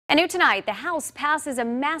And new tonight, the House passes a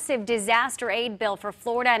massive disaster aid bill for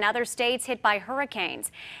Florida and other states hit by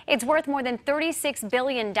hurricanes. It's worth more than $36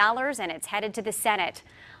 billion, and it's headed to the Senate.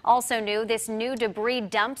 Also new, this new debris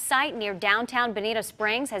dump site near downtown Bonita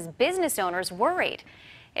Springs has business owners worried.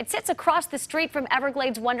 It sits across the street from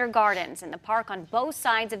Everglades Wonder Gardens in the park on both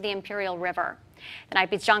sides of the Imperial River. The Night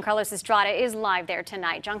Beat's John-Carlos Estrada is live there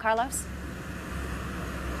tonight. John-Carlos?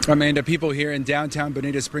 Amanda, people here in downtown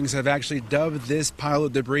Bonita Springs have actually dubbed this pile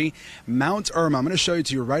of debris Mount Irma. I'm going to show it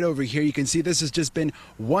to you right over here. You can see this has just been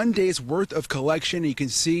one day's worth of collection. You can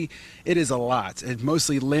see it is a lot. It's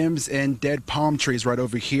mostly limbs and dead palm trees right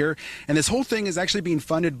over here. And this whole thing is actually being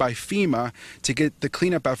funded by FEMA to get the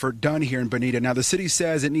cleanup effort done here in Bonita. Now, the city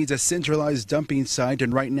says it needs a centralized dumping site,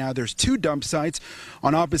 and right now there's two dump sites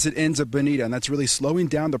on opposite ends of Bonita, and that's really slowing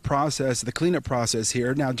down the process, the cleanup process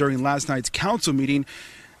here. Now, during last night's council meeting,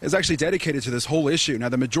 is actually dedicated to this whole issue. Now,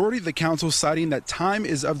 the majority of the council citing that time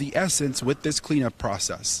is of the essence with this cleanup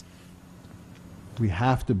process. We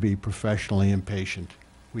have to be professionally impatient.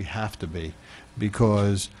 We have to be,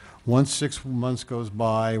 because once 6 months goes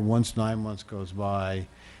by, once 9 months goes by,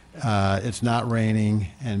 it's not raining,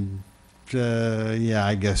 and yeah,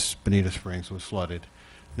 I guess Bonita Springs was flooded.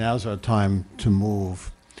 Now's our time to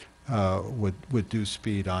move with due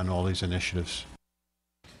speed on all these initiatives.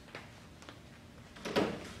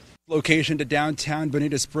 Location to downtown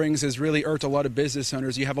Bonita Springs has really irked a lot of business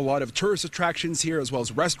owners. You have a lot of tourist attractions here, as well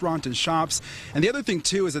as restaurants and shops. And the other thing,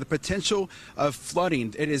 too, is that the potential of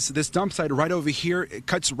flooding. It is this dump site right over here. It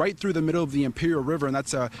cuts right through the middle of the Imperial River, and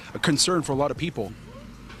that's a concern for a lot of people.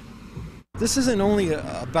 This isn't only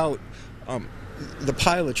about the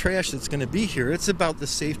pile of trash that's going to be here. It's about the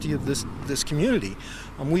safety of this community.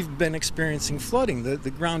 We've been experiencing flooding.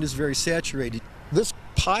 The ground is very saturated. This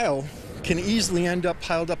pile can easily end up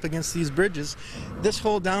piled up against these bridges. This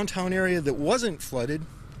whole downtown area that wasn't flooded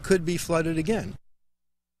could be flooded again.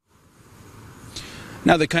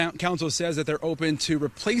 Now, the council says that they're open to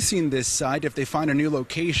replacing this site if they find a new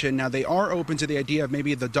location. Now, they are open to the idea of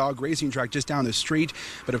maybe the dog racing track just down the street,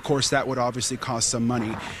 but of course that would obviously cost some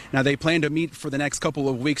money. Now, they plan to meet for the next couple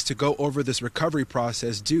of weeks to go over this recovery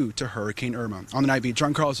process due to Hurricane Irma. On the Night Beat,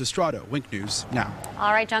 John-Carlos Estrada, Wink News Now.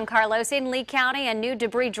 All right, John-Carlos, in Lee County, a new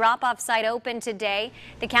debris drop-off site opened today.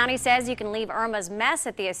 The county says you can leave Irma's mess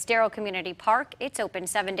at the Estero Community Park. It's open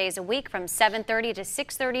 7 days a week from 7:30 to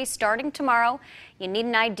 6:30 starting tomorrow. You need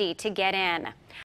an ID to get in.